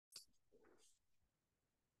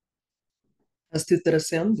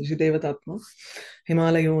अस्त्युत्तरस्यां दिशिदेवतात्मा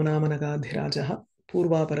हिमालयो नाम नगाधिराजः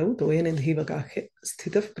पूर्वापरौ तोयनिधिवकाह्ये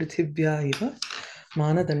स्थितः पृथिव्या इव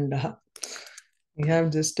मानदण्डः. We have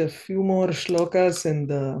just a few more shlokas in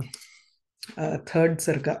the third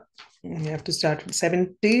Sarga. We have to start with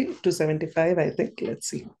 70 to 75, I think. Let's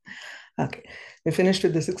see. Okay. We finished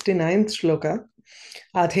with the 69th shloka.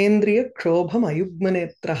 Athendriya kshobham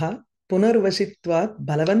ayugmanetraha punarvashitvat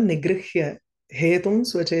balavan nigrihya hetum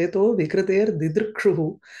svacheto vikriter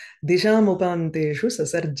didrukshuhu dishamupanteshu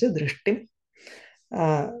sasarja drishtim.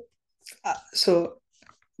 So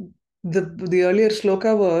the earlier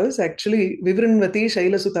shloka was actually Vivrinvati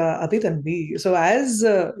Shailasuta Apitanvi. So as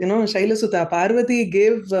Shailasuta, Parvati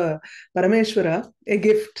gave Parameshwara a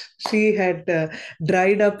gift. She had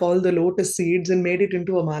dried up all the lotus seeds and made it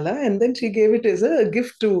into a mala, and then she gave it as a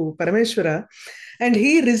gift to Parameshwara, and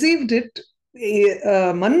he received it.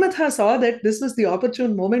 Manmatha saw that this was the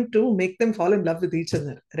opportune moment to make them fall in love with each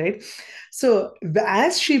other, right? So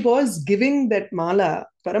as she was giving that mala,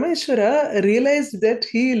 Parameshwara realized that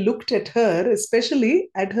he looked at her, especially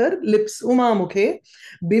at her lips. Uma mukhe,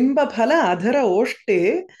 bimba phala adhara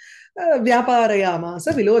oshte,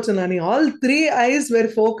 vyaparayamasa vilochanani. All three eyes were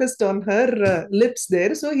focused on her lips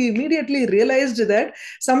there. So he immediately realized that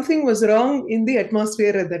something was wrong in the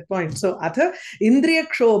atmosphere at that point. So atha indriya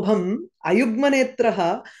kshobham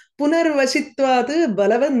ayugmanetraha punarvashitvat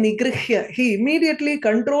balavan nigrihya. He immediately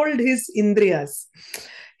controlled his indriyas.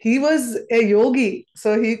 He was a yogi,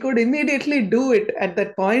 so he could immediately do it at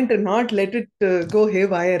that point and not let it go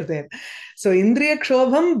haywire there. So indriya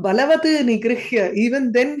kshobham balavat nigrihya.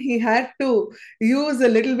 Even then he had to use a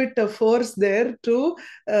little bit of force there to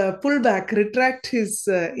pull back, retract his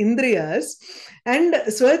indriyas. And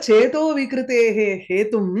swacheto vikritehe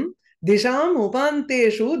hetum disham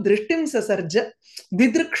upanteshu drishtim sasarja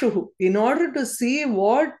didrukshuhu. In order to see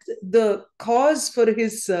what the cause for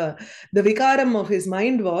his the vikaram of his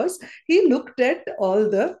mind was, he looked at all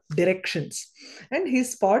the directions and he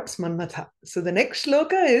spots Manmatha. So the next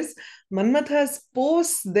shloka is Manmatha's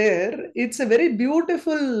pose there. It's a very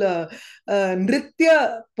beautiful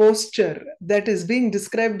nritya posture that is being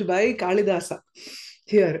described by Kālidāsa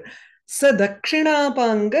here. Sa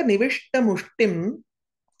dakshinapanga nivishta mushtim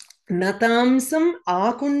natamsam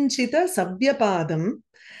akunchita sabyapadam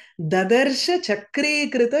dadarsha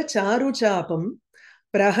chakrikrita charuchapam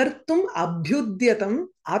prahartum abhyudyatam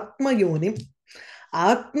atmayonim.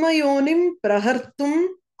 Atmayonim prahartum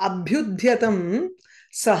abhyudyatam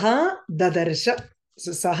saha dadarsha.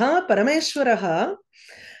 So saha parameshwaraha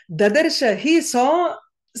dadarsha, he saw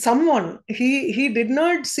someone. He did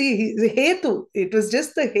not see the hetu. It was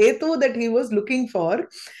just the hetu that he was looking for,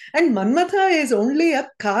 and Manmatha is only a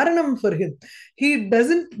karanam for him. He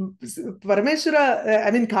doesn't, Parameshwara,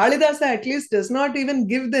 I mean Kālidāsa at least does not even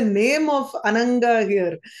give the name of Ananga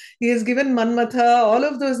here. He has given Manmatha. All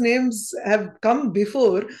of those names have come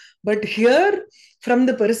before, but here from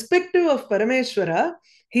the perspective of Parameshwara,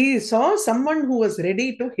 he saw someone who was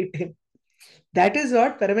ready to hit him. That is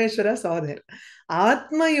what Parameshwara saw there.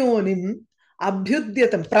 Atmayonim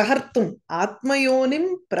abhyudyatam prahartum.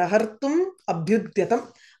 Atmayonim prahartum abhyudyatam.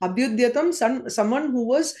 Abhyudyatam, someone who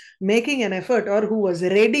was making an effort or who was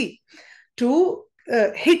ready to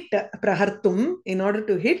hit prahartum, in order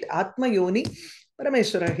to hit Atmayoni,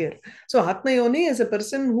 Parameshwara here. So Atmayoni is a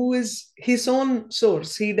person who is his own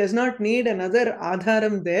source. He does not need another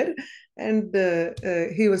adharam there. And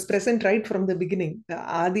he was present right from the beginning.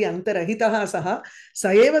 Adi antarahitaha saha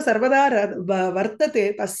sayeva sarvada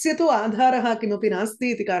vartate tasyato adharaha kimapi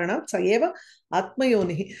nasti iti karanat sayeva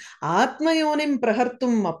atmayonihi. Atmayonim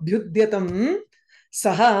prahartum abhyudyatam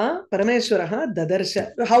saha parameshwaraha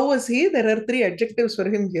dadarsha. How was he? There are three adjectives for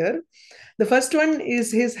him here. The first one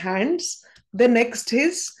is his hands. The next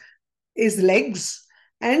his legs.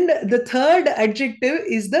 And the third adjective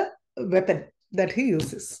is the weapon that he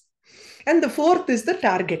uses. And the fourth is the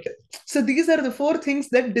target. So these are the four things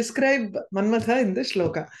that describe Manmatha in the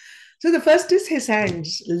shloka. So the first is his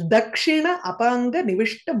hands. Dakshina apanga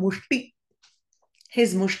nivishta mushti.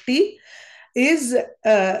 His mushti is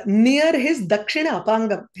near his dakshina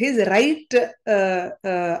apanga, his right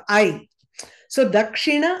eye. So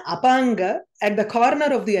dakshina apanga, at the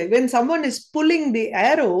corner of the eye. When someone is pulling the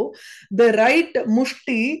arrow, the right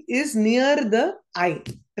mushti is near the eye.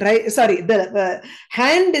 Right, sorry, the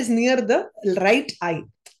hand is near the right eye.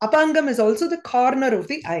 Apangam is also the corner of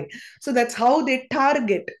the eye. So that's how they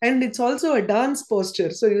target. And it's also a dance posture.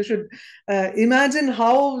 So you should imagine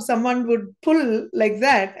how someone would pull like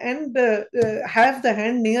that and have the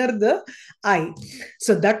hand near the eye.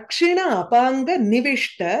 So dakshina apanga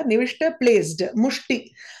nivishta placed, mushti.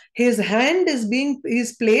 His hand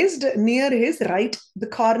is placed near his right, the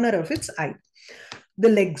corner of its eye. The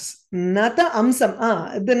legs. Nata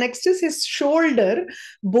amsam. The next is his shoulder.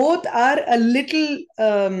 Both are a little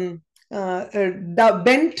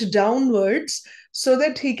bent downwards so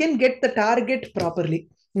that he can get the target properly.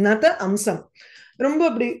 Nata amsam. ரொம்ப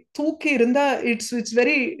அப்படி தூக்கி இருந்தா it's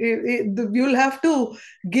very, you'll have to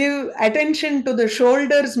give attention to the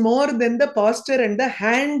shoulders more than the posture and the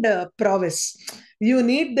hand prowess. You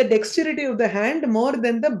need the dexterity of the hand more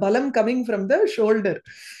than the balam coming from the shoulder,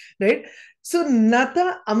 right? So nata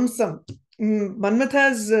amsam,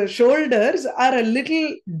 Manmatha's shoulders are a little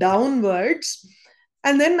downwards,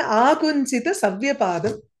 and then akunchita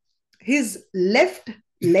savyapadam, his left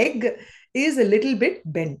leg is a little bit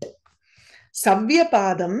bent.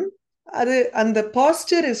 Savyapadam, and the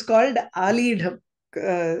posture is called alidham.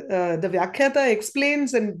 The Vyakhyata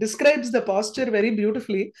explains and describes the posture very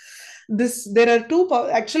beautifully. There are two,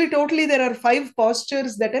 actually totally there are 5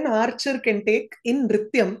 postures that an archer can take in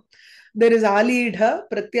Nrityam. There is alidha,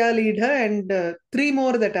 pratyalidha, and 3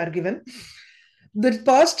 more that are given. The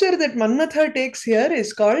posture that Manmatha takes here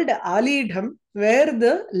is called alidham, where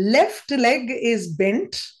the left leg is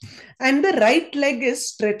bent and the right leg is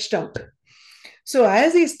stretched out. So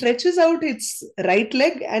as he stretches out its right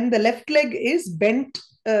leg and the left leg is bent,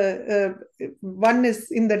 one is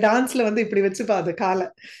in the dance la vandu ipdi vechu paadu kaala.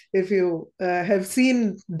 If you have seen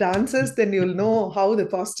dances, then you'll know how the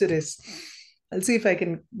posture is. I'll see if I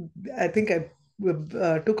can, I think I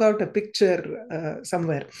took out a picture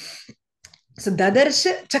somewhere. So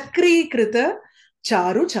dadarsha chakrikrita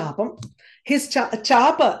charu chapam. His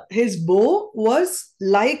chapa, his bow, was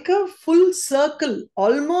like a full circle,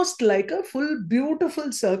 almost like a full beautiful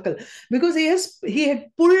circle, because he had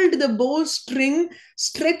pulled the bow string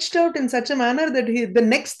stretched out in such a manner that the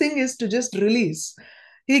next thing is to just release.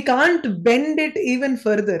 He can't bend it even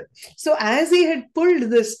further. So as he had pulled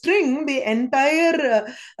the string, the entire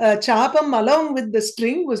chapam along with the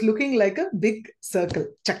string was looking like a big circle.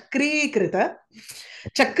 Chakri krita,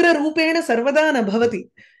 chakra rupena sarvada na bhavati.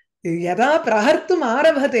 यदा प्रहर्तुम्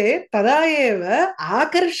आरभते तदा एव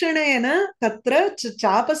आकर्षणेन तत्र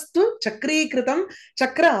चापस्तु चक्रीकृतं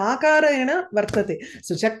चक्र आकारेण वर्तते.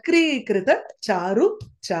 सो चक्रीकृत चारु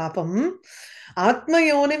चापम्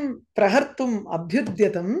आत्मयोनिं प्रहर्तुम्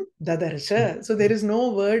अभ्युद्यतं ददर्श. So there is no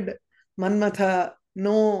word Manmatha,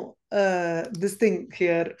 no this thing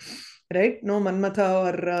here, right? No Manmatha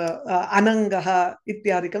or Anangaha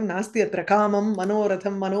ityadikam nasti atra, kamam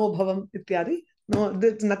manoratham manobhavam ityadi. No,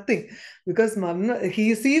 there's nothing, because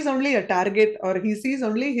he sees only a target, or he sees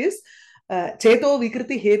only his cheto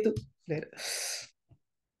vikriti hetu there.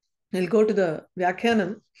 We'll go to the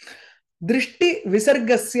Vyakhyanam. Drishti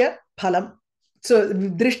visargasya phalam. So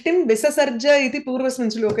drishtim visasarja iti purvasmin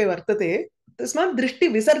shloke vartate. Tasmat drishti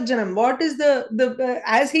visarjanam. What is the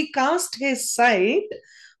as he cast his sight,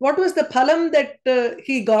 what was the phalam that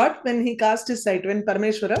he got when he cast his sight, when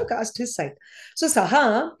Parameshwara cast his sight? So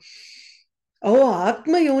saha,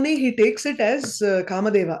 Atma Yoni, he takes it as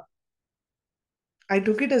Kamadeva. I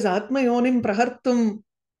took it as Atma Yonim Prahartum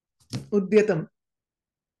Udyatam.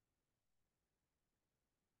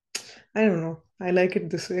 I don't know. I like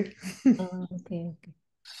it this way. Okay.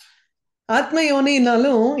 Atma Yoni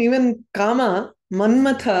nalu, even Kama,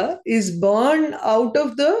 Manmatha is born out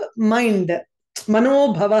of the mind.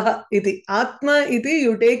 Mano bhavaha iti. Atma iti,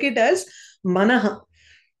 you take it as Manaha.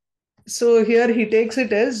 So here he takes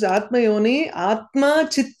it as Atma Yoni, Atma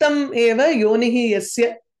Chittam Eva Yonihi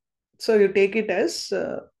Yasya. So you take it as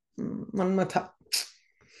Manmatha.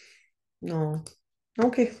 No.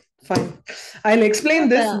 Okay, fine. I'll explain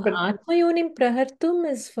this. But Atma Yonim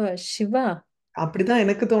Prahartum is for Shiva. Appaditha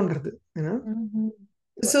enakku thondrathu, you know.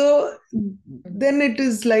 So then it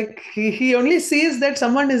is like he only sees that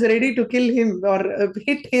someone is ready to kill him or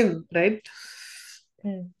hit him, right?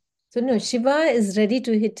 So no, Shiva is ready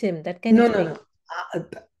to hit him. That kind of thing. No.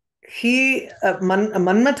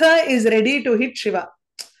 Manmatha is ready to hit Shiva.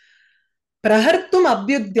 Prahartum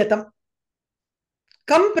abhyudyatam.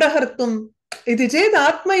 Kam prahartum? Iti ched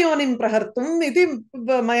atmayonim prahartum iti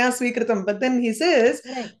maya swikritam. But then he says,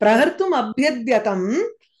 prahartum abhyudyatam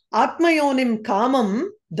atmayonim kamam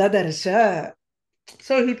dadarsha.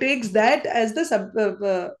 So he takes that as the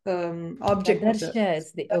object. Dadarsha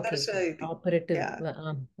is the operative.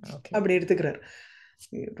 Yeah. Okay.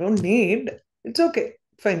 You don't need. It's okay.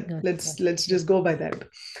 Fine. Let's just go by that.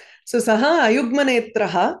 So saha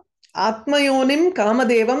ayugmanetraha atmayonim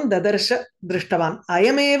kamadevam dadarsha drishtavan.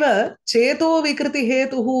 Ayameva cheto vikriti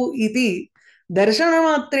hetuhu iti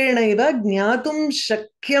darshanamatrena jnatum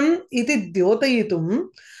shakyam iti dyotayitum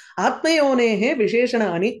atmayonehe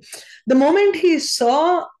visheshanani. The moment he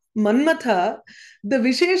saw Manmatha, the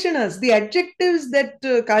Visheshanas, the adjectives that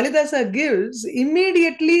Kālidāsa gives,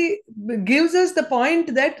 immediately gives us the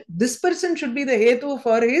point that this person should be the hetu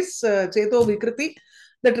for his Cheto Vikriti,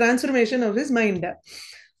 the transformation of his mind.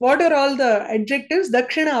 What are all the adjectives?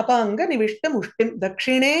 Dakshina apanga nivishta mushtim.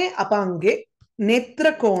 Dakshine apange,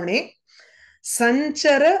 netra kone,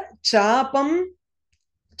 sanchara chapam,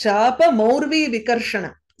 chapa maurvi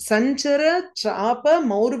vikarshana. Sanchara chapa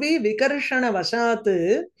maurvi vikarshana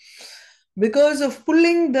vashat, because of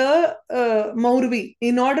pulling the maurvi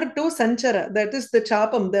in order to sanchara, that is the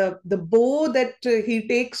chapam, the bow that he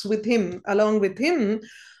takes with him, along with him,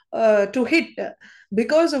 to hit.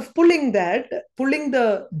 Because of pulling the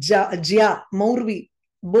jya, maurvi,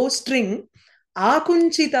 bowstring,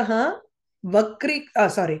 akunchitaha vakri,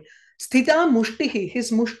 sthita mushtihi,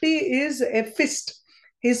 his mushti is a fist.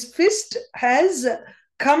 His fist has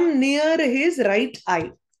come near his right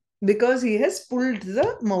eye because he has pulled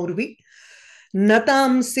the maurvi.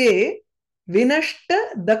 Natamse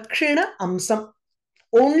vinashta dakshina amsam.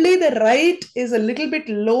 Only the right is a little bit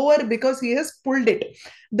lower because he has pulled it.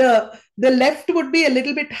 The left would be a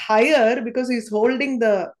little bit higher because he's holding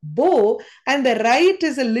the bow, and the right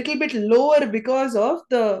is a little bit lower because of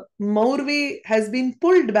the maurvi has been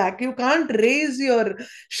pulled back. You can't raise your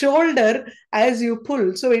shoulder as you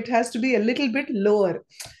pull, so it has to be a little bit lower.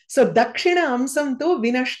 So dakshina amsam to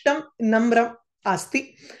vinashtam namram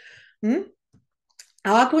asti.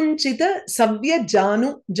 Akunchita savya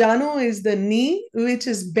janu. Janu is the knee which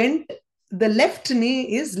is bent. The left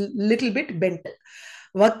knee is little bit bent.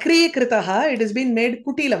 Vakri kritaha, it has been made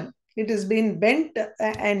kutilam. It has been bent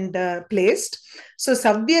and placed. So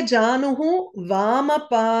savya januhu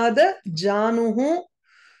vamapada januhu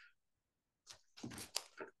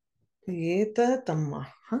eta tamma.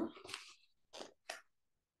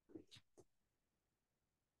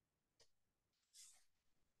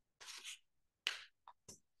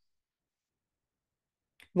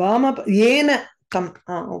 Vama yena tam.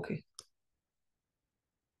 Okay.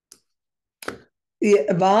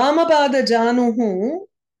 Vamapada januhu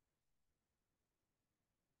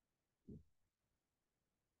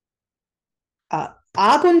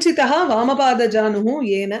akunchitaha vamapada januhu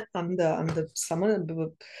yena. And the sama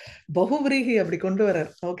bahuvrihi abdi kondu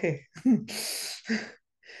varar. Okay.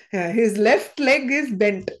 Yeah, his left leg is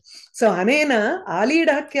bent. So anena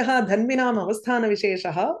alidakyaha dhanvinam avasthana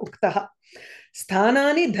visheshaha uktaha.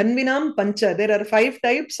 Sthanani dhanvinam pancha. There are 5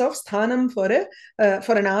 types of sthanam for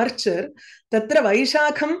an archer. Tatra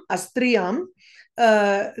vaishakham astriyam,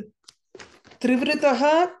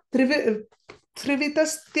 trivritaha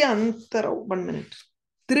trivitastya antarau. 1 minute.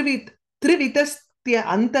 Trivitastya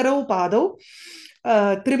antarau padau,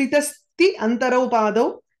 trivitasti antarau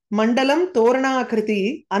padau, mandalam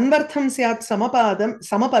toranakriti, anvartham syat samapadam,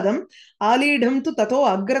 alidham tu tato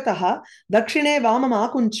agrataha, dakshine vamam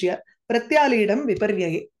akunchya, pratyalidam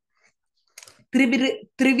viparyaye.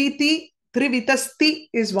 Trivitasti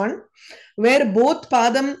is one, where both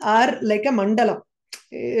padam are like a mandalam.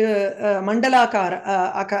 Mandalakara.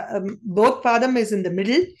 Both padam is in the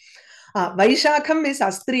middle. Vaishakham is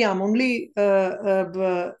astriyam, only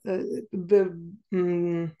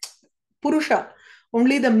Purusha.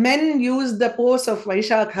 Only the men use the pose of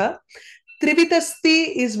Vaishakha.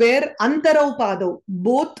 Trivitasti is where antarau padau,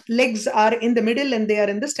 both legs are in the middle and they are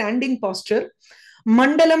in the standing posture.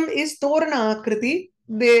 Mandalam is torana akriti.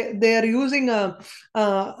 They are using a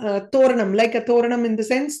toranam, like a toranam, in the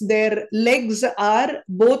sense their legs are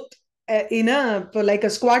both in a like a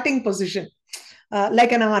squatting position,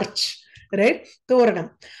 like an arch, right? Toranam.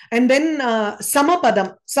 And then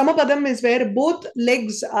samapadam. Samapadam is where both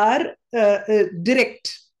legs are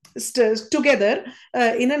direct together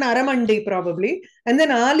in an aramandi probably. And then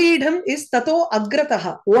alidham is tato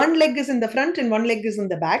agrataha. One leg is in the front and one leg is in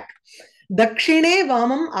the back. Dakshine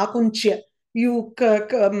vamam akunchya. You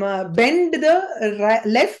bend the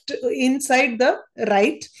left inside the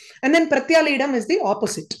right, and then pratyalidam is the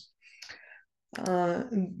opposite.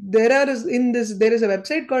 There is a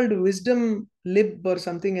website called Wisdom Lib or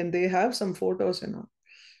something, and they have some photos and all.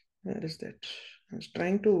 Where is that? I was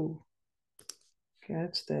trying to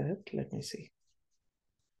catch that. Let me see.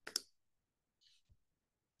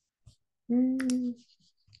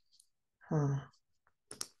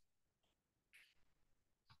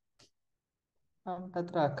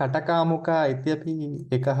 तत्र कटकामुक इत्यपि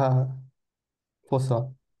एकः पोस.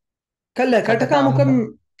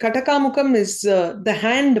 Katakamukam is the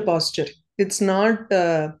hand posture. It's not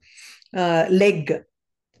leg.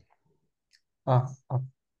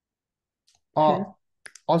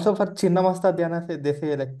 Also for Chinnamasta Dhyana, they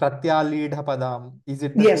say like Pratyalidha Padam. Is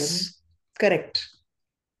it the Yes, same? correct.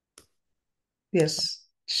 Yes.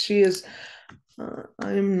 She is,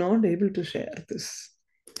 I am not able to share this.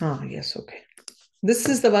 Ah, yes, okay. This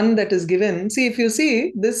is the one that is given. See, if you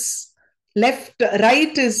see this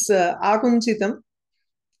right is akunchitam,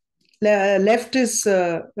 left is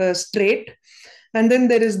straight, and then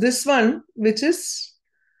there is this one which is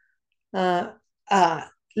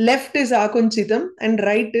left is akunchitam and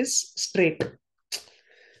right is straight.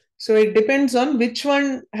 So it depends on which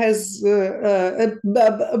one has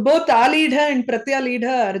both alidha and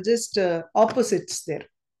pratyalidha are just opposites there.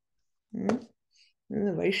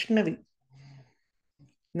 Vaishnavi.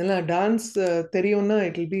 Dance theriyuna,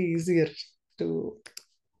 it will be easier to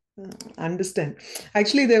understand.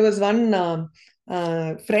 Actually, there was one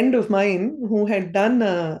friend of mine who had done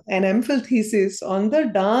an MPhil thesis on the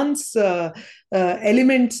dance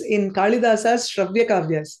elements in Kālidasa's Shravya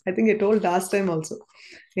Kavyas. I think I told last time also.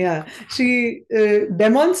 Yeah, she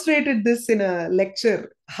demonstrated this in a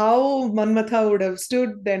lecture, how Manmatha would have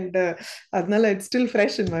stood, and Adnala, it's still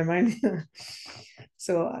fresh in my mind.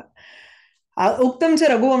 So, Uktam cha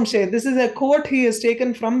Raghuvamshe, this is a quote he has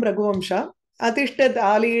taken from Raghuvamsha. Atishtat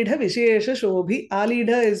alidha vishesha shobhi.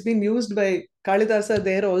 Alidha has been used by Kālidāsa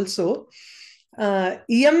there also.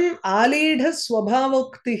 Iyam alidha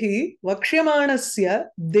swabhavoktihi vakshyamaanasya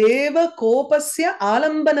deva kopasya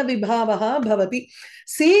alambana vibhavaha bhavati.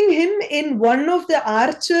 Seeing him in one of the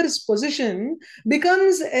archer's position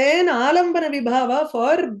becomes an alambana vibhava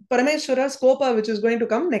for Parameshwara's kopa, which is going to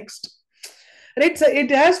come next. Right? So it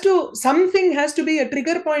has to, something has to be a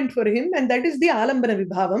trigger point for him, and that is the alambana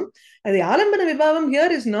vibhavam. And the alambana vibhavam here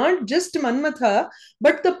is not just Manmatha,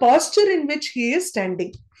 but the posture in which he is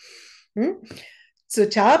standing. So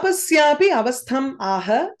chapasyapi avastham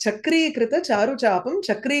aha chakrikrita charu chapam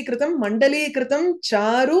chakrikritam mandalikritam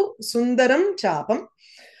charu sundaram chapam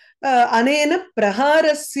anena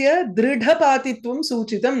praharasya dridhapatitvam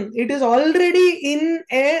suchitam. It is already in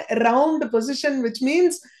a round position, which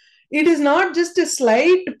means it is not just a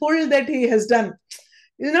slight pull that he has done.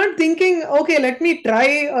 He's not thinking, okay, let me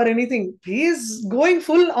try or anything. He is going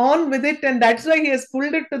full on with it, and that's why he has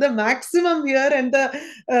pulled it to the maximum here, and the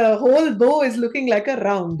whole bow is looking like a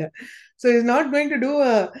round. So he's not going to do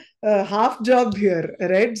a half job here,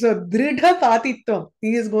 right? So dridha patitvam.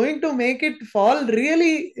 He is going to make it fall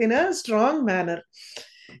really in a strong manner.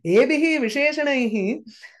 Ebihi visheshanaihi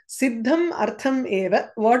siddham artham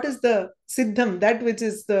eva. What is the siddham? That which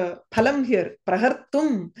is the phalam here.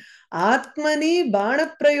 Prahartum atmani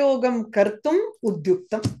bana prayogam kartum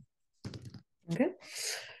udyuktam. Okay.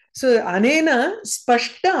 So anena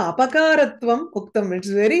spashta apakaratvam uktam. It's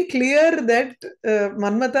very clear that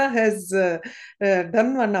Manmatha has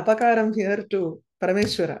done one apakaram here to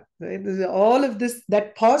Parameshwara. Right? All of this,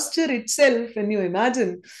 that posture itself, when you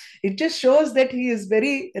imagine, it just shows that he is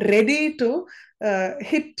very ready to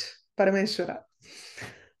hit Parameshwara.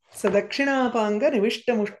 So Dakshinapanga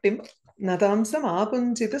Nivishtamushtim Natamsam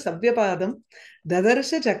Akunchita Savyapadam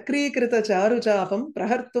Dadarsha Chakrikrita Charu Chapam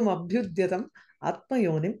Prahartum Abhyudyatam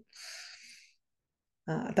Atmayonim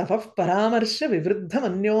Tapaf Paramarsha Vivruddha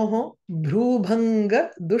Manyoho Bhrubhanga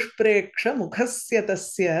Dushpreksha Mukhasya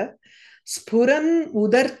Tasya Spuran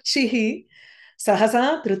Udarchihi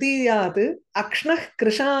Sahasa Tritiyat Akshnah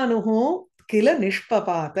Krishanuho Kila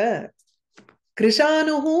Nishpapata.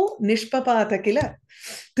 Krishanuhu Nishpapata Kila.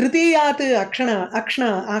 Tritiyat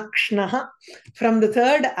Akshnaha. From the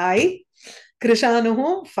third eye,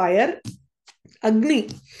 Krishanuhu, fire. Agni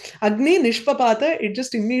Nishpapata, it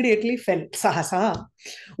just immediately fell. Sahasa.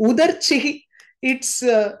 Udarchihi, its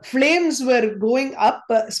flames were going up.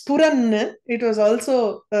 Spuran, it was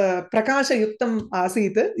also Prakasha Yuktam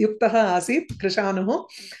Asit, Yuktaha Asit, Krishanuhu.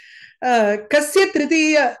 Kasya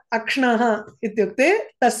Tritiya Akshnaha ityukte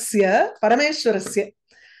tasya Parameshwarasya.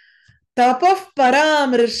 Tapaf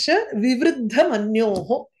Paramrsha Vivruddha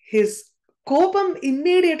Manyoho. His kopam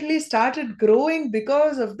immediately started growing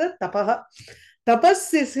because of the tapaha.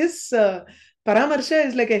 Tapas is his Paramarsha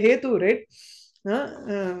is like a hetu, right?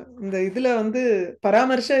 The idila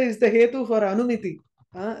Paramarsha is the hetu for Anumiti.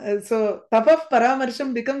 So Tapaf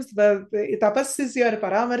Paramarsham becomes Tapas is your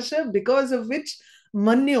Paramarsha, because of which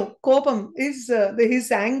Manyo, kopam, is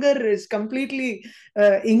his anger is completely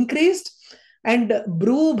increased. And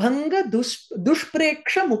Brubhanga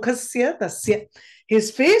Dushpreksha Mukhasya Tasya.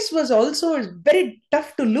 His face was also very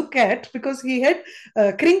tough to look at because he had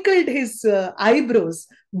crinkled his eyebrows.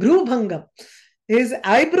 Brubhanga. His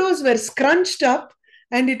eyebrows were scrunched up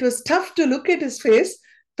and it was tough to look at his face.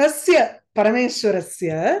 Tasya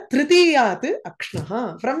Parameshwarasya Tritiyat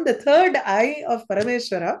Akshnaha. From the third eye of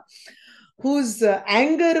Parameshwara, whose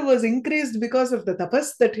anger was increased because of the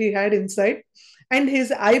tapas that he had inside, and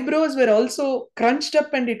his eyebrows were also crunched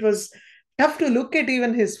up and it was tough to look at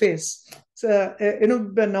even his face. So,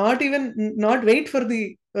 not wait for the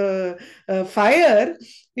fire.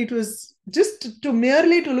 It was just to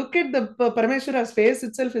merely to look at the Parameshwara's face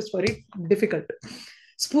itself is very difficult.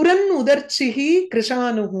 Spuran udarchihi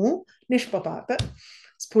krishanuhu nishpapata.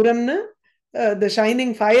 Spuran, the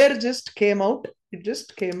shining fire just came out. It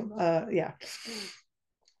just came,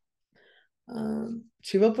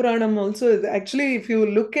 Shiva Puranam also, actually, if you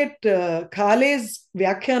look at Kale's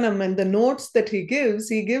Vyakhyanam and the notes that he gives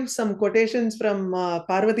some quotations from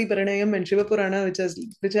Parvati Paranayam and Shiva Purana,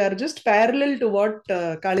 which are just parallel to what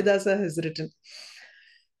Kālidāsa has written.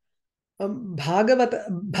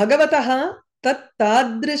 Bhagavataha tat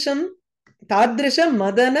tadrisham tadrisha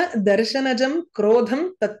madana darshanajam krodham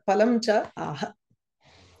tat palam cha aha.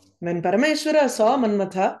 When Parameshwara saw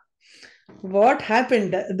Manmatha, what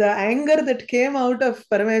happened? The anger that came out of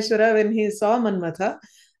Parameshwara when he saw Manmatha,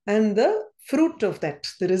 and the fruit of that,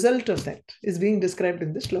 the result of that, is being described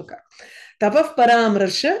in this shloka. Tapah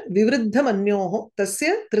paramrarsha vivriddha manyoho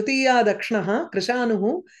tasya tritiya dakshnaha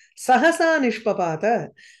krishanuhu sahasa nishpapata.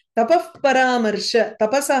 Tapah paramarsha,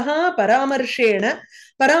 tapasaha paramarshena.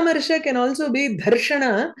 Paramarsha can also be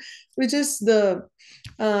dharshana, which is the,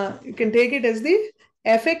 you can take it as the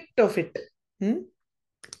effect of it.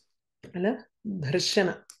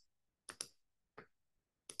 Dharshana.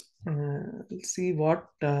 Let's see what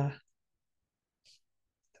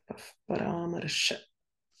Paramarsha.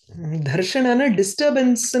 Dharshana,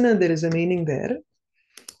 disturbance, there is a meaning there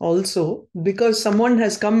also, because someone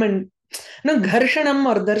has come and gharshanam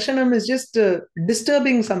or darshanam is just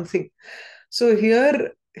disturbing something. So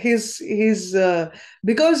here because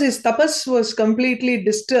his tapas was completely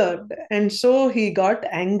disturbed, and so he got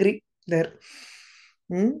angry there.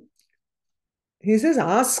 He says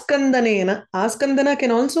askandanena. Askandana can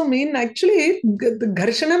also mean, actually, the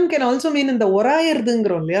gharshanam can also mean in the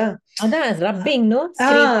orayardungrolya. Rubbing, no?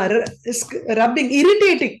 Rubbing,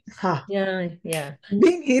 irritating. Yeah.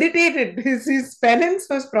 Being irritated. His penance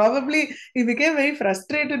was probably, he became very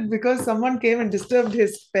frustrated because someone came and disturbed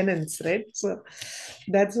his penance, right? So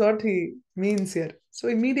that's what he means here. So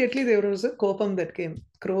immediately there was a kopam that came,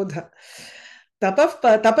 krodha.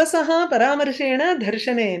 Tapasaha paramarshena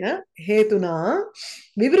dharshanena hetuna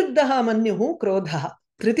vivriddaha manyuhu krodha.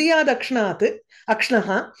 Tritiya dakshnat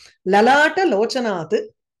akshnaha lalata lochanat.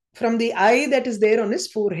 From the eye that is there on his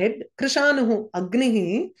forehead, krishanuhu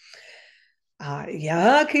agnihi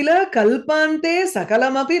yakila kalpante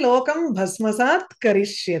sakalamapi lokam bhasmasat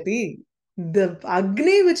karishyati. The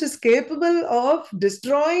Agni which is capable of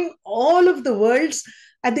destroying all of the worlds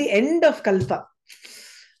at the end of Kalpa.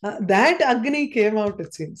 That Agni came out,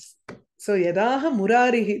 it seems. So Yadaha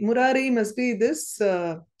Murarihi. Murari must be this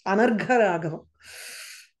Anargha Raghavam.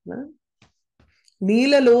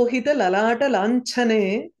 Neela Lohita Lalata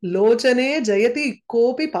Lanchane Lochane Jayati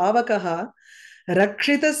Kopi Pavakaha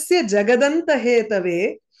Rakshitasya Jagadanta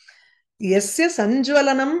Hetave Yasya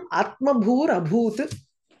Sanjvalanam Atmabhur Abhut.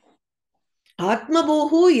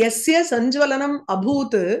 Atmabhuhu Yasya Sanjvalanam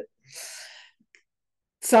Abhut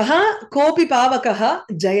Saha Kopi Pavakaha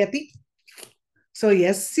Jayati. So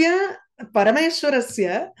Yasya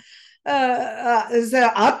Parameshwarasya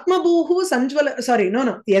Atmabhuhu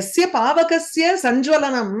Sanjvala, Yasya Pavakasya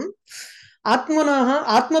Sanjvalanam Atmanaha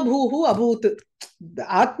Atmabhuhu Abhut.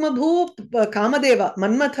 Atmabhu Kamadeva,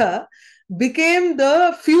 Manmatha, became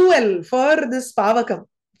the fuel for this Pavakam,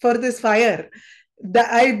 for this fire.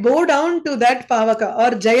 I bow down to that Pavaka,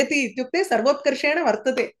 or Jayati, Ityukte Sarvotkarshena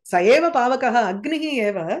Vartate. Saeva Pavakaha Agnihi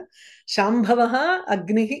Eva, Shambhavaha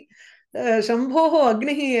Agnihi. Shambhoho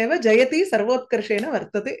Agnihi Eva Jayati Sarvotkarshena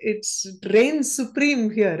Vartate. It reigns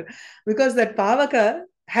supreme here, because that Pavaka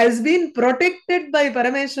has been protected by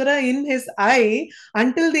Parameshwara in his eye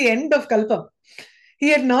until the end of Kalpam. He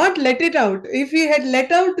had not let it out. If he had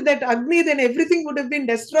let out that Agni, then everything would have been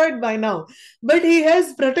destroyed by now. But he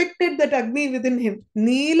has protected that Agni within him.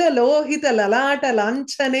 Neela lohita lalata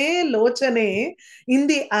lanchane lochane. In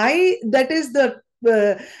the eye, that is the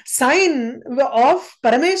sign of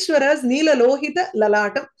Parameshwara's Neela lohita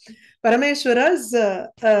lalatam. Parameshwara's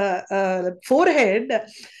forehead.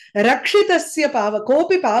 Rakshitasya pava,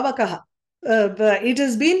 kopi pavakaha. It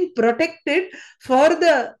has been protected for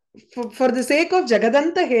the sake of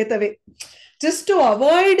Jagadanta Hetave, just to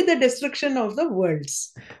avoid the destruction of the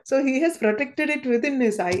worlds. So he has protected it within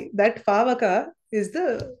his eye. That Pavaka is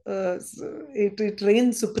it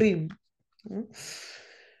reigns supreme.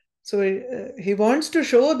 So he wants to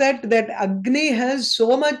show that Agni has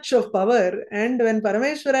so much of power, and when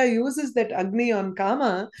Parameshwara uses that Agni on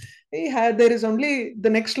Kama, there is only, the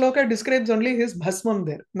next shloka describes only his bhasmam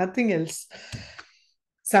there, nothing else.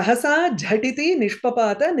 Sahasa jhatiti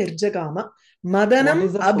nishpapata nirjakama. What Madanam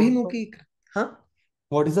is the source of abhimuki. Huh?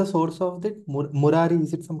 what is the source of that? Murari,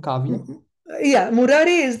 is it some kavya? Yeah,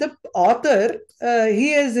 Murari is the author.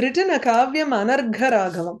 He has written a kāvyam Anargha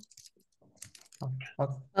Raghavam.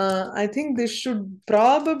 Okay. I think this should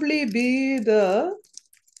probably be the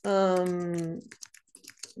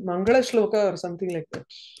Mangala Shloka or something like that.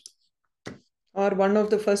 Or one of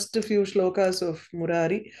the first few shlokas of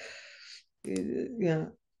Murari. Yeah.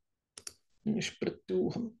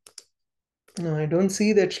 Nishpratyuham. No, I don't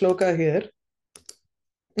see that shloka here.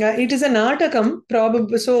 It is a natakam,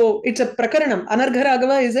 probably. So it's a prakaranam. Anargha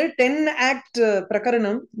Raghava is a 10-act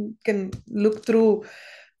prakaranam. You can look through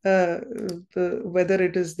whether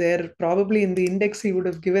it is there. Probably in the index he would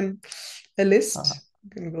have given a list. You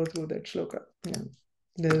can go through that shloka. Yeah.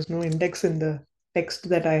 There is no index in the text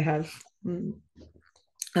that I have.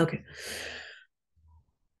 Okay.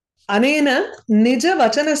 Anena nija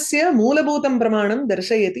vachanasya moolabhutam pramanam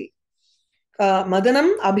darshayati.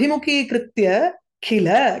 Madanam abhimukhi kritya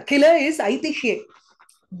khila. Khila is aitishye.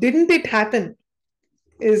 Didn't it happen?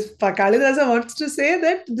 Is Kālidāsa wants to say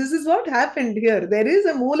that this is what happened here. There is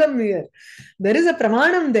a moolam here. There is a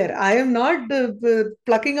pramanam there. I am not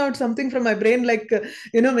plucking out something from my brain like,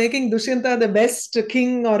 making Dushyanta the best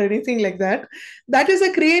king or anything like that. That is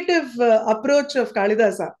a creative approach of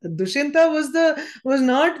Kālidāsa. Dushyanta was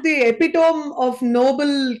not the epitome of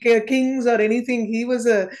noble kings or anything. He was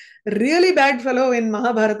a really bad fellow in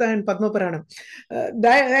Mahabharata and Padma Puranam.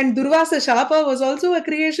 And Durvasa Shapa was also a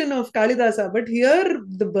creation of Kālidāsa. But here,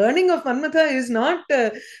 the burning of Manmatha is not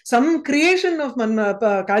some creation of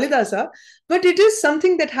Kālidāsa, but it is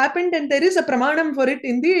something that happened and there is a pramanam for it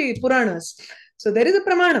in the Puranas. So there is a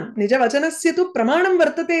pramanam. Nija vachanasya tu pramanam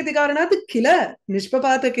vartate iti karanat kila,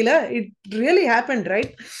 nishpapata kila. It really happened,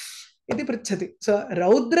 right? Iti pruchhati. So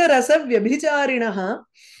Raudra rasa vyabhicharinaha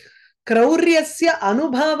krauryasya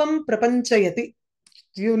anubhavam prapanchayati.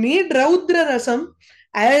 You need Raudra rasam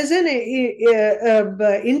as an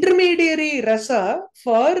intermediary rasa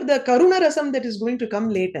for the Karuna rasam that is going to come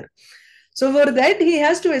later. So for that, he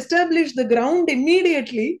has to establish the ground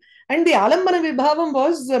immediately. And the Alambana Vibhavam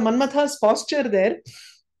was Manmatha's posture there.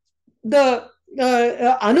 The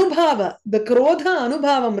Anubhava, the Krodha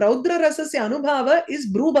Anubhavam, Raudra Rasasya Anubhava is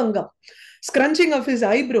Brubangam, scrunching of his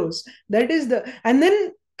eyebrows. That is the, and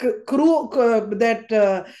then that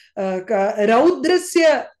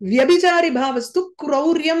Raudrasya Vyabhichari Bhavastu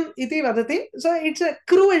Krauryam iti vadati. So it's a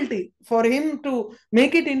cruelty for him to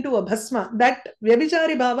make it into a bhasma. That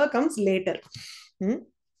Vyabhichari Bhava comes later.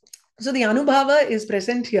 So the Anubhava is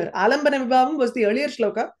present here. Alambana Vibhavam was the earlier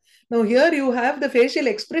shloka. Now here you have the facial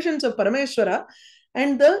expressions of Parameshwara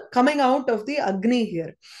and the coming out of the Agni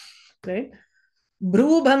here. Right?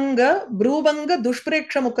 Brubanga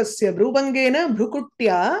dushprekshamukasya. Brubangena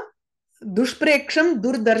brukutya dushpreksham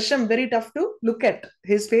durdarsham. Very tough to look at.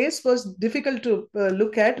 His face was difficult to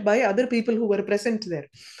look at by other people who were present there.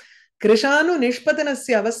 Krishanu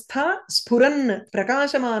nishpatanasya avastha spuran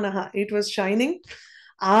prakashamanaha. It was shining.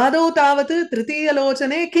 Adau tavat tritiya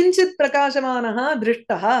lochane kinchit prakashamanaha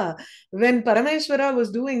drishtaha. When Parameshwara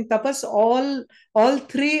was doing tapas, all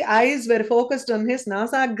three eyes were focused on his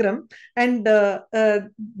nasagram, and there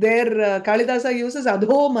Kālidāsa uses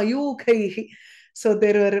adho mayukaihi. So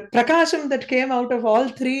there were prakasham that came out of all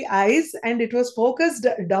three eyes, and it was focused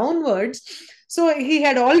downwards. So he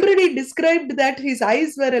had already described that his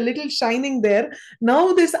eyes were a little shining there.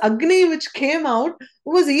 Now this Agni which came out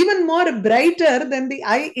was even more brighter than the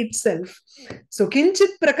eye itself. So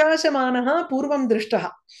kinchit prakashamanaha purvam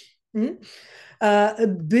drishtaha.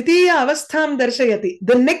 Dvitiya avastham darshayati.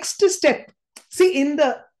 The next step. See, in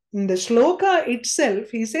the shloka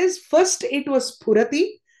itself, he says first it was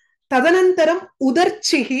purati, tadanantaram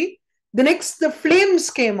udarchihi. The next, the flames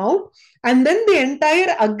came out, and then the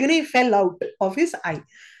entire Agni fell out of his eye.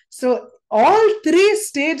 So all three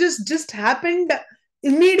stages just happened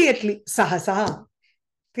immediately. Sahasa.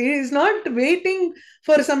 He is not waiting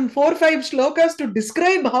for some 4 or 5 shlokas to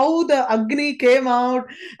describe how the Agni came out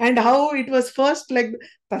and how it was first like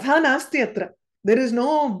Tatha nasti atra. There is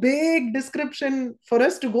no big description for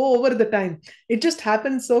us to go over the time. It just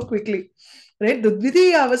happens so quickly. Right? The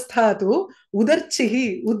dvitiya avasthatu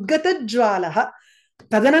udarchihi udgata jwalaha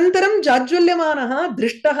tadanantaram jajwalyamanaha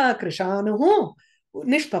drishtaha krishanuhu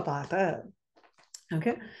nishpapata.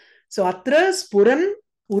 Okay. So atra spuran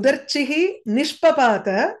udarchihi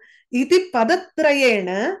nishpapata iti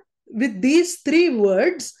padatrayena. With these 3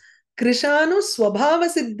 words, Krishanu swabhava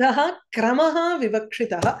siddhaha kramaha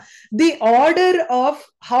vivakshitaha. The order of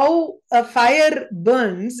how a fire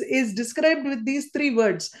burns is described with these 3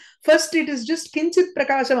 words. First, it is just kinchit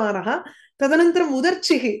prakashamanaha. Tadanantaram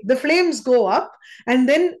udarchihi, the flames go up and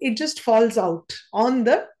then it just falls out on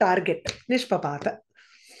the target. Nishpapata.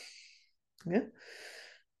 Yeah.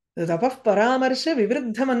 तपः परामर्श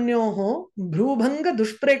विवृद्धमन्योः भ्रूभंग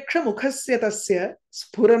दुष्प्रेक्ष मुखस्य तस्य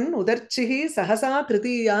स्फुरन् उदर्चिः सहसा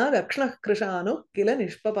तृतीया दक्षिणः कृशानुः किल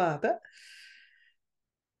निष्पपात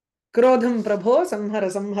क्रोधं प्रभो संहर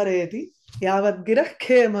संहरेति यावद्गिरः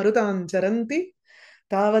खे मरुतां चरन्ति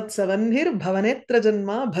तावत् सवह्निर्भवनेत्र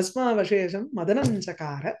जन्मा भस्मावशेषं मदनं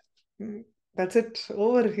चकार. That's it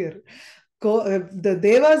over here. The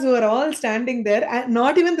devas were all standing there, and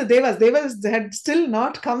not even the devas had still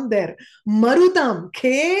not come there. Marutam,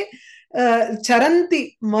 Khe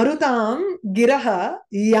Charanti, Marutam, Giraha,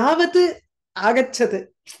 Yavat Agachat.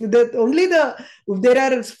 There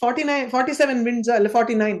are 47 winds,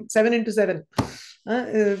 49, 7 into 7.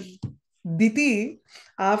 Diti,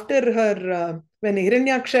 after her, when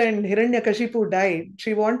Hiranyaksha and Hiranyakashipu died,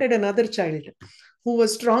 she wanted another child who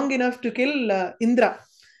was strong enough to kill Indra.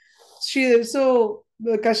 So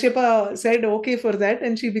Kashyapa said okay for that,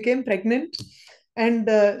 and she became pregnant. And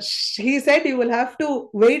he said, you will have to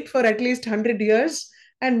wait for at least 100 years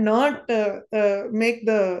and not make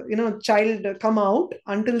the child come out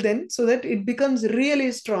until then, so that it becomes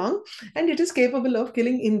really strong and it is capable of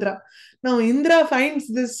killing Indra. Now Indra finds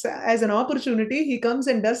this as an opportunity. He comes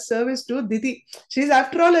and does service to Diti. She is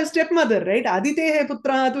after all a stepmother, right? Aditehe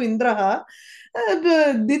putraha tu Indraha.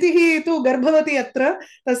 दितिः तु गर्भवती अत्र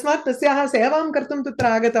तस्मात् तस्याः सेवां कर्तुं तत्र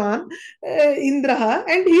आगतवान् इन्द्रः,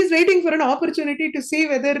 and he is waiting for an opportunity to see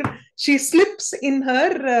whether she slips in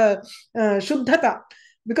her shuddhata,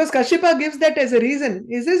 because Kashyapa gives that as a reason.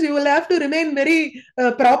 He says you will have to remain very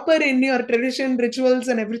proper in your tradition, rituals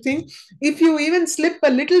and everything. If you even slip a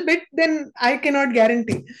little bit, then I cannot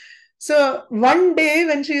guarantee. So one day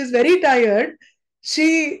when she is very tired,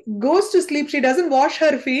 she goes to sleep. She doesn't wash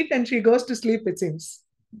her feet and she goes to sleep, it seems.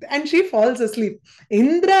 And she falls asleep.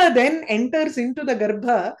 Indra then enters into the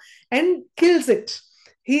Garbha and kills it.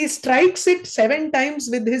 He strikes it 7 times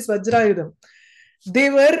with his Vajrayudham.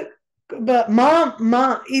 They were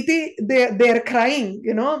iti, they are crying,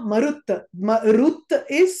 Marut. Rut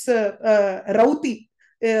is Rauti.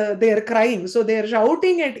 They are crying. So they are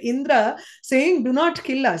shouting at Indra, saying, do not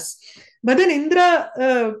kill us. But then Indra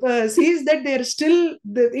sees that they are still,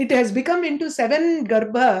 it has become into 7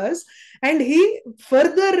 garbhas, and he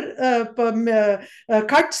further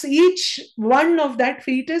cuts each one of that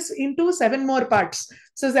fetus into 7 more parts.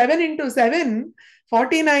 So 7 into 7,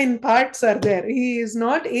 49 parts are there. He is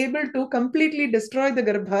not able to completely destroy the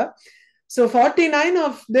garbha. So 49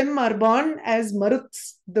 of them are born as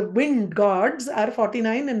Maruts. The wind gods are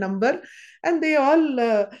 49 in number, and they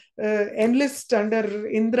all enlist under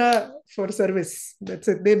Indra for service. That's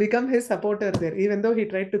it. They become his supporter there, even though he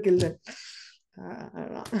tried to kill them.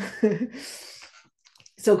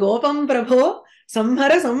 So Gopam Prabho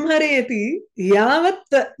Samhara Samhareti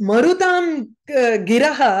Yavat Marutam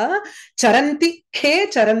Giraha Charanti Khe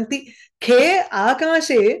Charanti Khe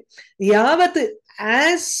Akashe Yavat,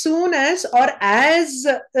 as soon as, or as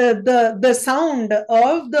the sound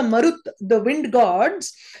of the Marut, the wind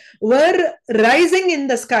gods, were rising in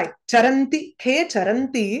the sky. Charanti, Khe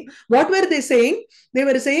Charanti. What were they saying? They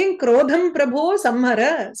were saying, Krodham Prabho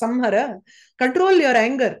Samhara, Samhara. Control your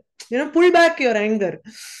anger. Pull back your anger.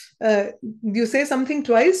 You say something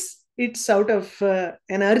twice, it's out of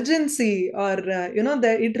an urgency, or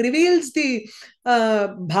it reveals the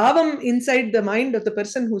bhavam inside the mind of the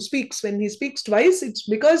person who speaks. When he speaks twice, it's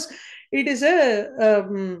because it is a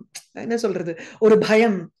or a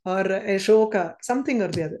bhayam or a shoka, something or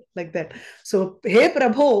the other, like that. So he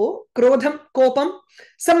Prabho Krodham Kopam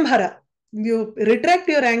Samhara, you retract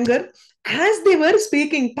your anger. As they were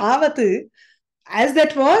speaking Tavat, as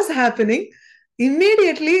that was happening,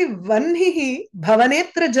 immediately Vannihi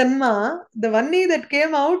Bhavanetra Janma, the Vanni that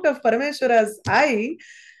came out of Parameshwara's eye,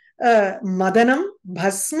 Madanam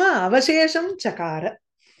Bhasma Avashesham Chakara.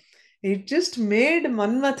 It just made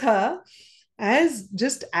Manmatha as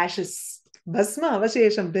just ashes. Bhasma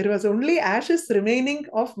Avashesham. There was only ashes remaining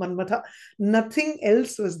of Manmatha. Nothing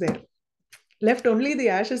else was there. Left only the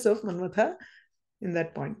ashes of Manmatha in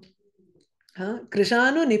that point.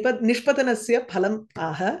 Krishanu Nishpatanasya Phalam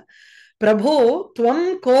Aha. Prabho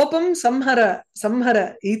Tvam Kopam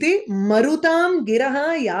Samhara iti Marutam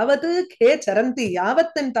Giraha Yavat Khe Charanti. Yavat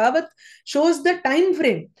and Tavat shows the time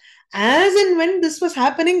frame. As and when this was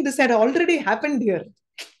happening, this had already happened here.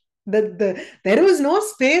 There was no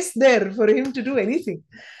space there for him to do anything.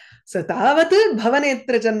 So Tavat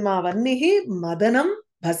Bhavanetra Janma Vannihi Madanam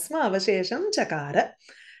Bhasma Avashesham Chakara.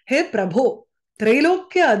 He Prabho,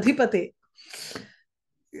 Trailokya Adhipate.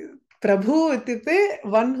 Prabhu ityukte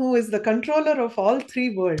one who is the controller of all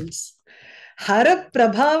three worlds. Hara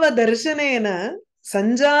prabhava darshanena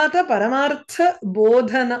sanjata paramartha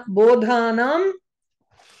bodhanam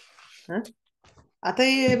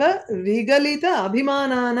atayeva vigalita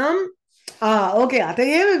abhimananam okay.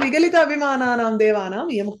 Atayeva vigalita abhimananam devanam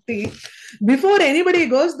yamukti. Before anybody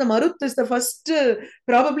goes, the Marut is the first,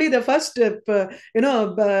 probably the first,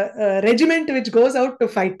 regiment which goes out to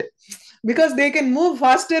fight. Because they can move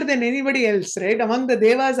faster than anybody else, right? Among the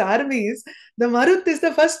Devas' armies, the Marut is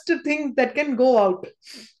the first thing that can go out.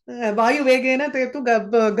 Vayu vegena te tu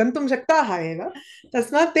gantum shaktaha eva.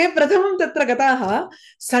 Tasmat te prathamam tatra gataha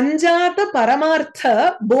sanjata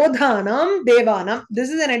paramartha bodhanam devanam. This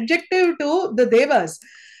is an adjective to the Devas.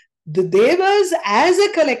 The Devas as a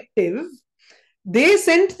collective, they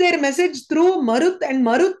sent their message through Marut, and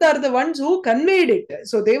Marut are the ones who conveyed it.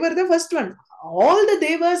 So they were the first one. All the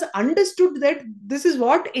Devas understood that this is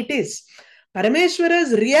what it is.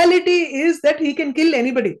 Parameshwara's reality is that he can kill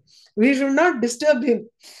anybody. We should not disturb him.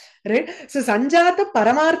 Right? So Sanjata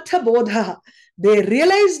Paramartha Bodha. They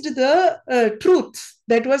realized the truth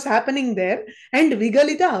that was happening there, and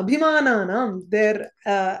Vigalita Abhimananam, their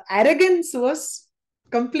arrogance was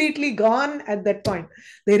completely gone at that point.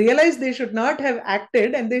 They realized they should not have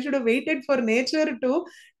acted, and they should have waited for nature to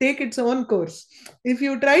take its own course. If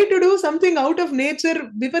you try to do something out of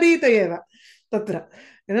nature, viparita eva tatra.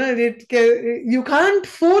 You can't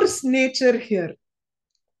force nature here.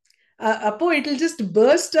 It will just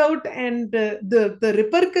burst out, and the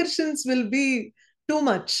repercussions will be too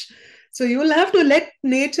much. So you will have to let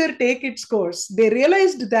nature take its course. They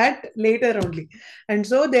realized that later only. And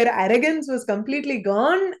so their arrogance was completely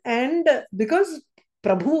gone, and because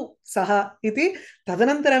Prabhu saha iti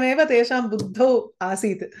tadanantarameva tesham buddho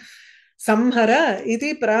asit. Samhara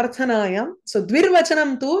iti prarthanayam. So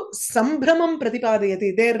dvirvachanam tu sambhramam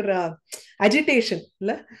pratipadayati. Their agitation.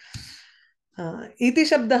 Iti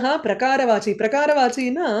shabdaha prakaravachi.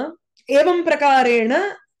 Prakaravachi na evam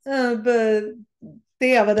prakarena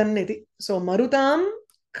te avadanniti. So marutam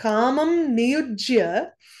kamam niyujya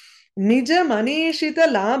nija manishita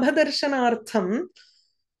labhadarsanartham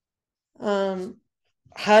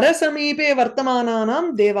hara samipe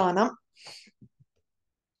vartamananam devanam.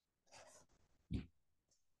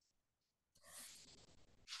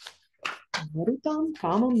 Marutam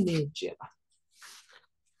kamam niyujya.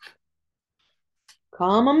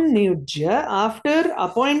 Kamam niyujya, after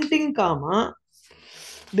appointing Kama,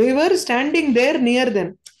 they were standing there near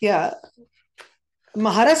them. Yeah.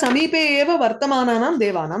 Mahara samipe eva vartamananam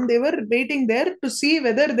devanam. They were waiting there to see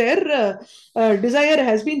whether their desire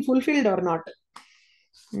has been fulfilled or not.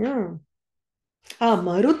 Yeah.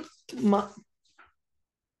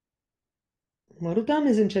 Marutam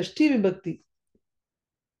is in Shashti Vibhakti.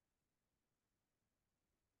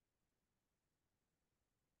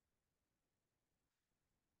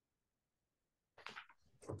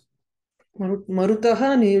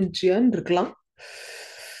 Marutaha niyujya nriklam.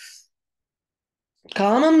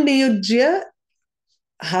 Kamam niyujya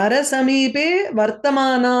hara samipe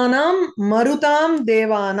vartamananam marutam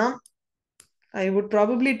devanam. I would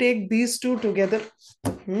probably take these two together.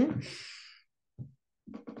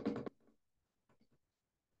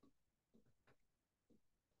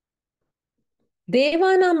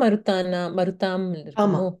 Devana Marutam,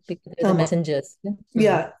 no, because they're the messengers.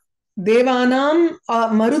 Yeah. Devanam,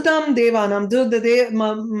 Marutam Devanam. So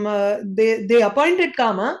they appointed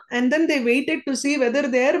Kama, and then they waited to see whether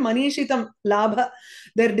their Manishitam Labha,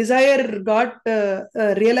 their desire got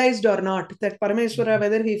realized or not. That Parameshwara,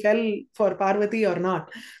 whether he fell for Parvati or not.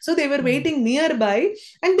 So they were waiting nearby,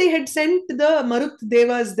 and they had sent the Marut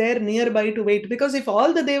Devas there nearby to wait. Because if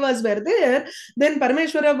all the Devas were there, then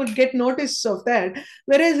Parameshwara would get notice of that.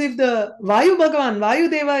 Whereas if the Vayu Bhagavan, Vayu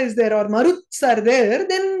Deva is there, or Maruts are there,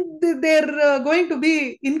 then they're going to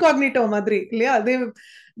be incognito, Madri. Yeah,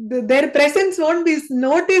 their presence won't be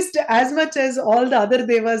noticed as much as all the other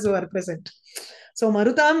Devas who are present. So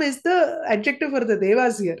Marutam is the adjective for the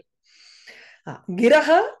Devas here.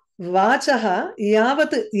 Giraha vachaha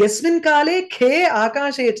yavat yasmin kale khe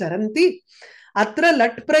akashe charanti atra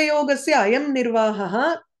lat prayogasya ayam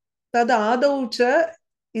nirvahaha tad adaucha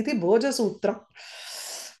iti bhoja sutram.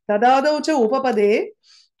 Tad adaucha upapade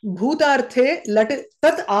bhutarthe lat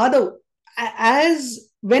tat adav. As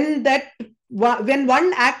when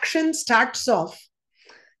one action starts off,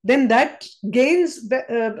 then that gains,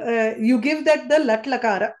 you give that the lat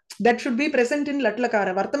lakara. That should be present in lat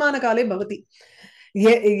lakara. Vartamana kale bhavati.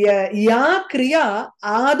 Ya kriya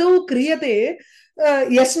adau kriyate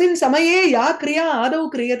yasmin samaye ya kriya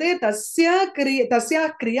adau kriyate tasya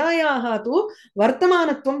kriyayaha tu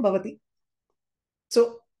vartamanatvam bhavati.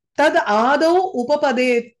 So tad adau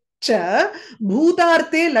upapade cha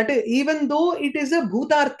bhutarte lat, even though it is a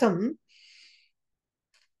bhutartham,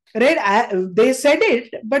 right? They said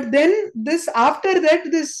it, but then this, after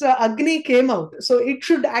that, this Agni came out. So it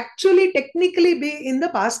should actually technically be in the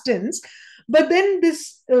past tense, but then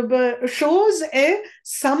this shows a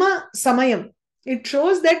samayam. It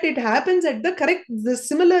shows that it happens at the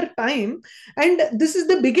similar time, and this is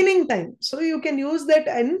the beginning time. So you can use that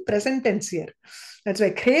in present tense here. That's why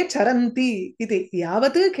khe charanti iti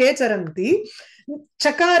yavat khe charanti.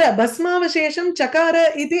 Chakara basmavashesham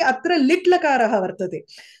chakara iti atra lit lakarah vartate.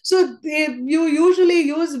 So you usually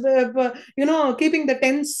use keeping the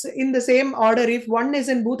tense in the same order. If one is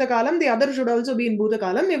in bhutakalam, the other should also be in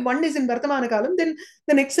bhutakalam. If one is in vartamana kalam, then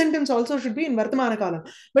the next sentence also should be in vartamana kalam.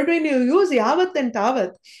 But when you use yavat and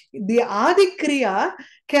tavat, the adikriya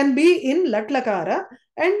can be in lat lakara,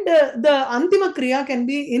 and the antima kriya can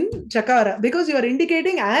be in chakara, because you are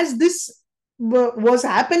indicating as this was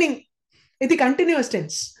happening. It's a continuous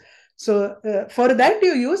tense. So for that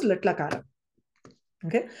you use lat lakara.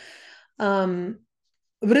 Okay.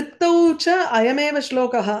 Vrittau cha ayameva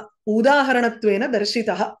shlokaha udaharanatvena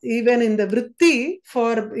darshitaha. Even in the vritti,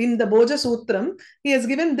 in the Bhoja Sutram, he has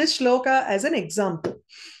given this shloka as an example.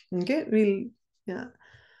 Okay,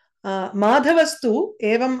 Madhavastu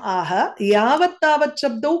evam aha yavat tavat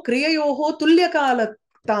shabdau kriyayoho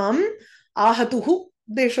tulyakalatam ahatuhu.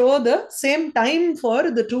 They show the same time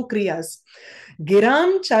for the two kriyas.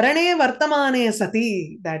 Giram charane vartamane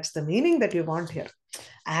sati. That's the meaning that you want here.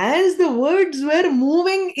 As the words were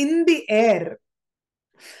moving in the air,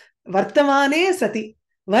 vartamane sati,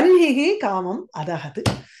 vanhihi kamam adahat.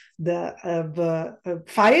 The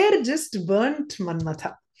fire just burnt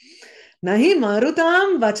Manmatha. Nahi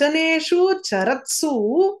marutam vachaneshu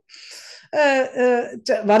charatsu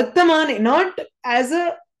vartamane, not as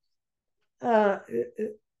a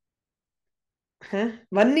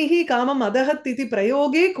vannihi kamam adahat iti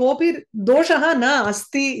prayoge kopi doshaha na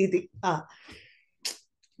asti iti.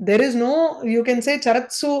 There is no, you can say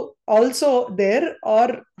charatsu also there,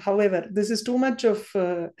 or however, this is too much of,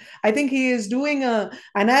 I think he is doing a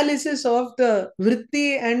analysis of the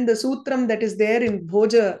vritti and the sutram that is there in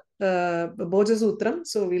Bhoja Sutram.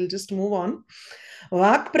 So we'll just move on.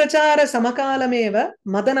 Vak prachara samakalameva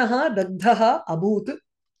madanaha dagdhaha abhut.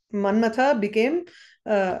 Manmatha became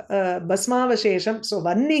basmavashesham. So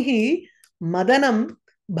vannihi madanam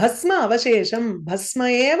bhasma avashesham, bhasma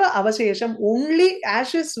eva avashesham, only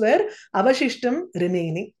ashes were avashishtam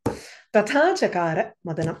remaining. Tatha chakara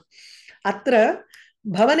madanam. Atra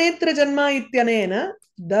bhavanetra janma ityanena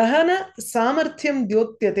dahana samarthyam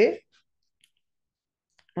dyotyate.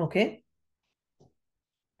 Okay.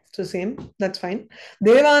 So same, that's fine.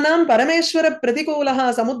 Devanam parameshwara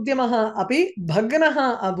pratikulaha samudyamaha api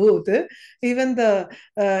bhagnaha abhut. Even the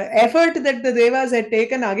effort that the devas had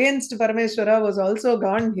taken against Parameshwara was also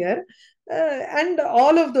gone here. And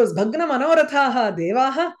all of those bhagna manorathaha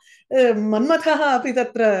devaha manmathaha api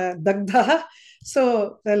tatra dagdhaha.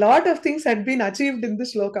 So a lot of things had been achieved in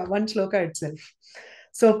this shloka, one shloka itself.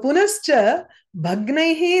 So punascha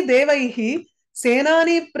bhagnaihi devaihi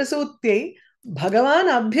senani prasutyai Bhagavan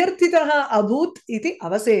abhyarthitaha abhut iti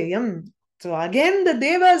avaseyam. So again the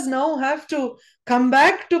devas now have to come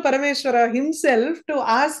back to Parameshwara himself to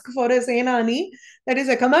ask for a senani, that is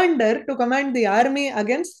a commander, to command the army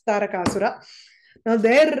against Tarakasura. Now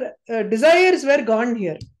their desires were gone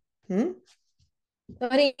here.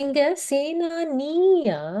 Sorry, inga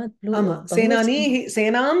senaniya. Ama, senanihi,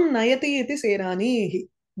 senam nayati iti senanihi.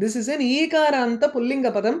 This is an ikaranta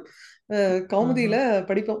pullinga padam. Kaumudila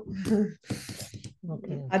padipom.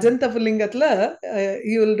 Ajanta pullingatla,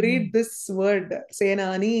 you will read this word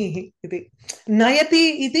senanihi iti.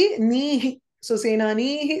 Nayati iti nihi. So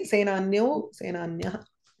senanihi, senanyo, senanya.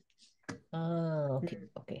 Okay,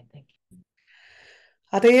 thank you.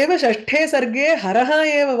 Ateva shashthe sarge haraha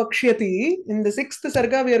eva vakshyati. In the 6th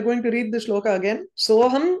sarga, we are going to read the shloka again.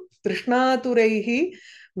 Soham trishnaturaihi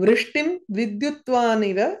vrishtim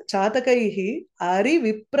vidyutvaniva chatakaihi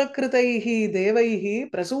ari viprakritaihi devaihi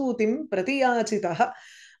prasutim pratiyachitaha.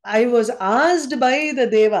 I was asked by the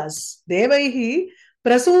devas, devaihi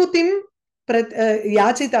prasutim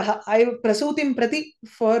yachitaha. Prasutim prati,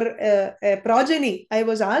 for a progeny. I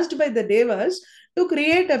was asked by the devas to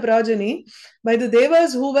create a progeny by the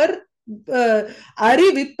devas who were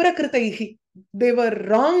ari viprakritaihi. They were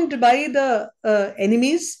wronged by the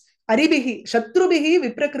enemies. Aribihi, Shatrubihi,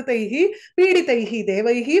 Viprakritaihi, Piditaihi,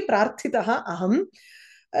 Devaihi, Prarthitaha, Aham.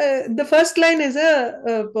 The first line is a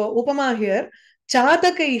upama here.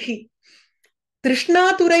 Chatakaihi,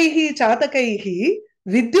 Trishnaturaihi, Chatakaihi,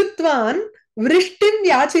 Vidyutvan, vrishtim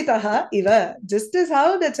yachitaha iva. Just as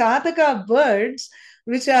how the Chataka birds,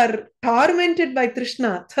 which are tormented by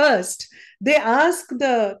Trishna, thirst, they ask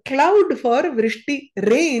the cloud for vrishti,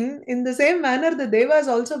 rain. In the same manner, the Devas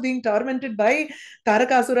also being tormented by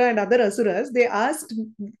Tarakasura and other asuras, they asked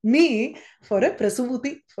me for a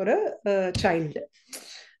prasuvuti, for a child.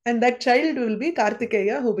 And that child will be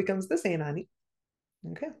Kartikeya, who becomes the Senani.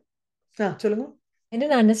 Okay. Cholunga. I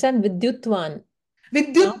didn't understand Vidyutvan.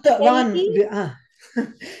 Vidyutvan.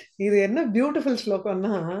 இது என்ன beautiful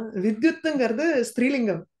ஸ்லோகம்னா வித்யுத்ங்கிறது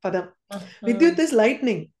ஸ்திரீலிங்கம் பதம். Vidyut is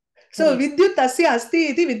lightning. So vidyut tasya asti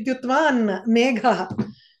iti vidyutvan megha.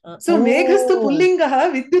 So meghastu pullingaha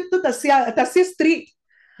vidyut tasya stri.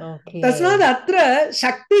 तस्मात् अत्र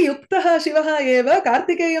शक्तियुक्तः शिवः एव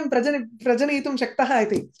कार्तिकेयं प्रजनयितुं शक्तः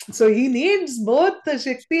इति. So he needs both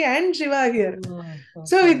Shakti and Shiva here.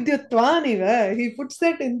 So vidyutvan iva, he puts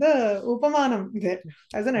that in the upamanam there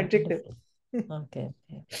as an adjective. Okay.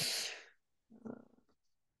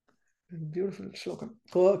 Beautiful shlokam.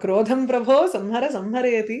 Krodham prabho samhara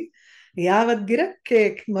samhareti yavadgira ke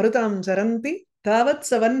marutam charanti tavat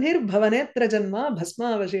savanhir bhavanetra janma bhasma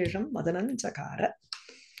avashesham madanam chakara.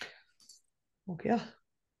 Okay,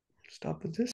 stop with this.